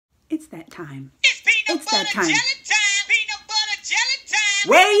It's that time. It's peanut It's that butter time. jelly time. Peanut butter jelly time.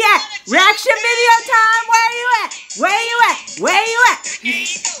 Where you at? Reaction video time. Where you at? Where you at? Where you at? There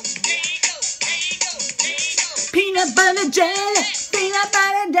you go. There you go. There you go. There you go. Peanut butter jelly. Peanut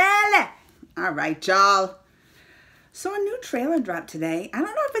butter jelly. All right, y'all. So a new trailer dropped today. I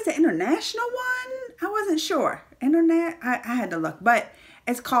don't know if it's an international one. I wasn't sure. Internet. I had to look, but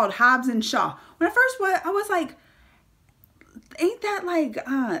it's called Hobbs and Shaw. When I first was, I was like, ain't that like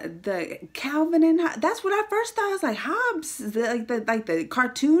the Calvin and Hobbes? That's what I first thought. I was like, Hobbs, like the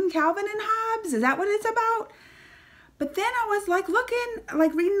cartoon Calvin and Hobbes. Is that what it's about? But then I was like looking,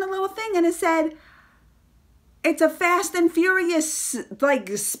 like reading the little thing, and it said it's a Fast and Furious like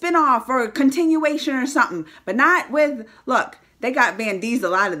spinoff or continuation or something, but not with. Look, they got Van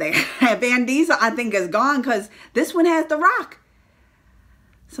Diesel out of there. Van Diesel, I think, is gone because this one has The Rock.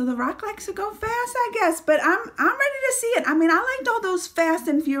 So The Rock likes to go fast, I guess. But I'm ready to see it. I mean, I liked all those Fast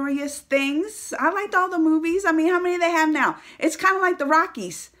and Furious things. I liked all the movies. I mean, how many they have now? It's kind of like the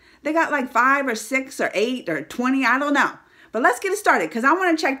Rockies. They got like 5 or 6 or 8 or 20. I don't know. But let's get it started because I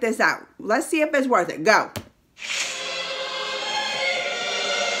want to check this out. Let's see if it's worth it. Go.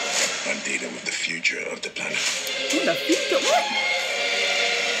 I'm dealing with the future of the planet. Ooh, the future? What?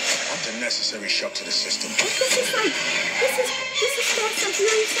 Unnecessary shock to the system. This is like, this is Fast and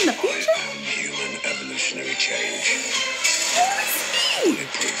Furious in the I future? am human evolutionary change. Who is he?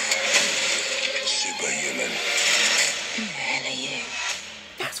 Bulletproof. Superhuman. Who the hell are you?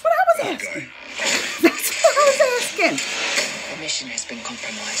 That's what I was asking. That's what I was asking. The mission has been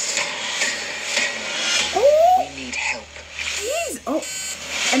compromised. Oh, We need help. jeez. Oh,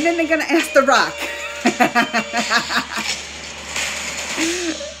 and then they're going to ask The Rock.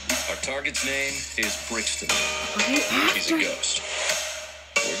 Our target's name is Brixton. He's a ghost.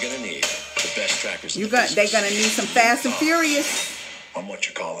 We're gonna need the best trackers in the They're business. going to need some Fast and Furious. I'm what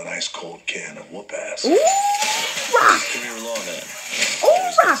you call an ice cold can of whoop ass. Ooh, Rock. Career law man. Ooh,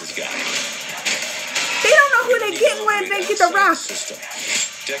 Always Rock. gets his guy. They don't know who they're getting when they get The Rock. System.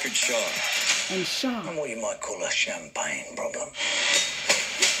 Deckard Shaw. And Shaw. I'm what you might call a champagne problem.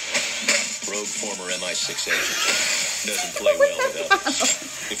 Rogue former MI6 agent. Doesn't play well with others.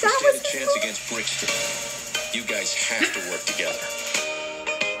 If we That stand a was- chance against Brixton, you guys have to work together.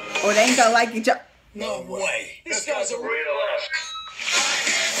 Oh, they ain't going to like each other. No way. This guy's a real ass.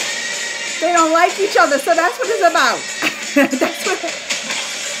 They don't like each other, so that's what it's about. That's what.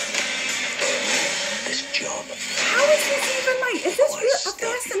 This job. How is this even like? Is this real? A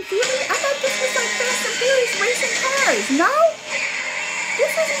Fast and Furious? I thought this was like Fast and Furious racing cars. No,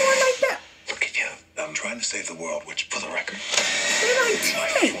 this is more like that. Look at you. I'm trying to save the world, which, for the record, They're like is my one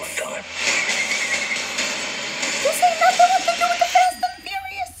teammates. time. This ain't nothing what to do with the Fast and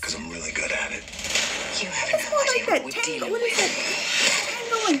Furious. Because I'm really good at it. You have It's no more idea like that what we're Tango. dealing What is with. it?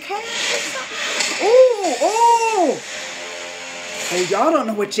 Tango and Cash or something? Oh, oh. Oh, y'all don't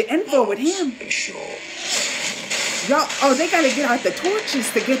know what you're in for with him. And sure, Y'all, oh, they gotta get out the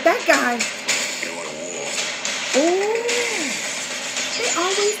torches to get that guy. you want a war. Oh, they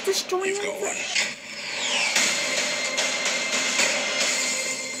always destroying You've got one.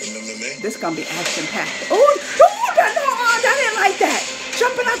 Remember me? This gonna be action packed. Oh, I didn't like that.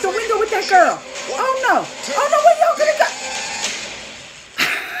 Jumping out the window with that girl. Oh no, where y'all gonna go?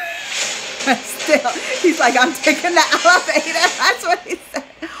 Still, he's like, I'm taking the elevator. That's what he said.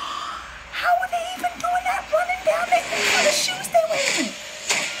 How are they even doing that? Running down there with the shoes they wearing?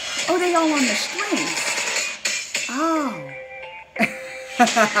 Oh, they all on the strings. Oh.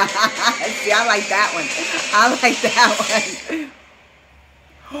 See, I like that one. I like that one.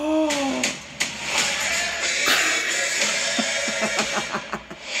 Oh.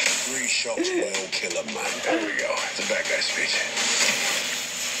 3 shots will kill a man. There we go. It's a bad guy speech.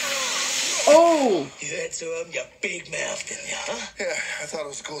 Oh. You had to have your big mouth, didn't you, huh? Yeah, I thought it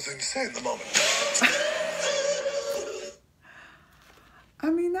was a cool thing to say at the moment. I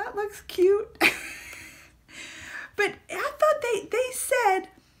mean, that looks cute. But I thought they said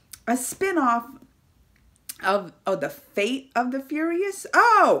a spinoff of the Fate of the Furious.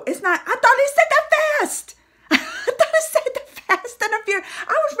 Oh, it's not. I thought it said the Fast. I thought it said the Fast and the Furious.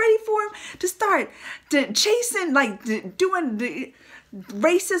 I was ready for him to start chasing, like doing the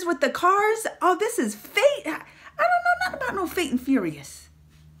races with the cars. Oh, this is Fate. I don't know nothing about no Fate and Furious.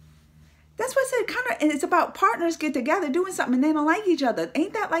 That's what I said. Kind of, it's about partners get together doing something and they don't like each other.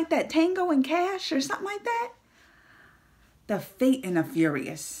 Ain't that like that Tango and Cash or something like that? The Fate and the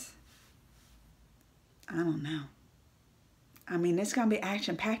Furious. I don't know. I mean, it's gonna be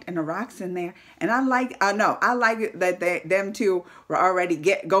action packed and The Rock's in there, and I like it that them two were already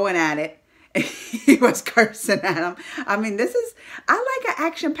going at it, he was cursing at him. I mean, I like an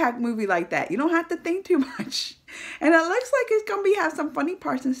action-packed movie like that. You don't have to think too much. And it looks like it's going to have some funny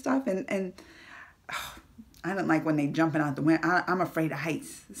parts and stuff. And I don't like when they jumping out the window. I'm afraid of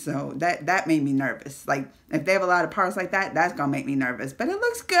heights. So that made me nervous. Like, if they have a lot of parts like that, that's going to make me nervous. But it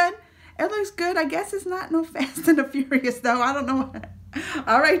looks good. It looks good. I guess it's not no Fast and the Furious, though. I don't know.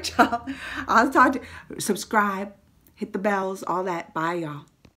 All right, y'all. I'll talk to you. Subscribe. Hit the bells. All that. Bye, y'all.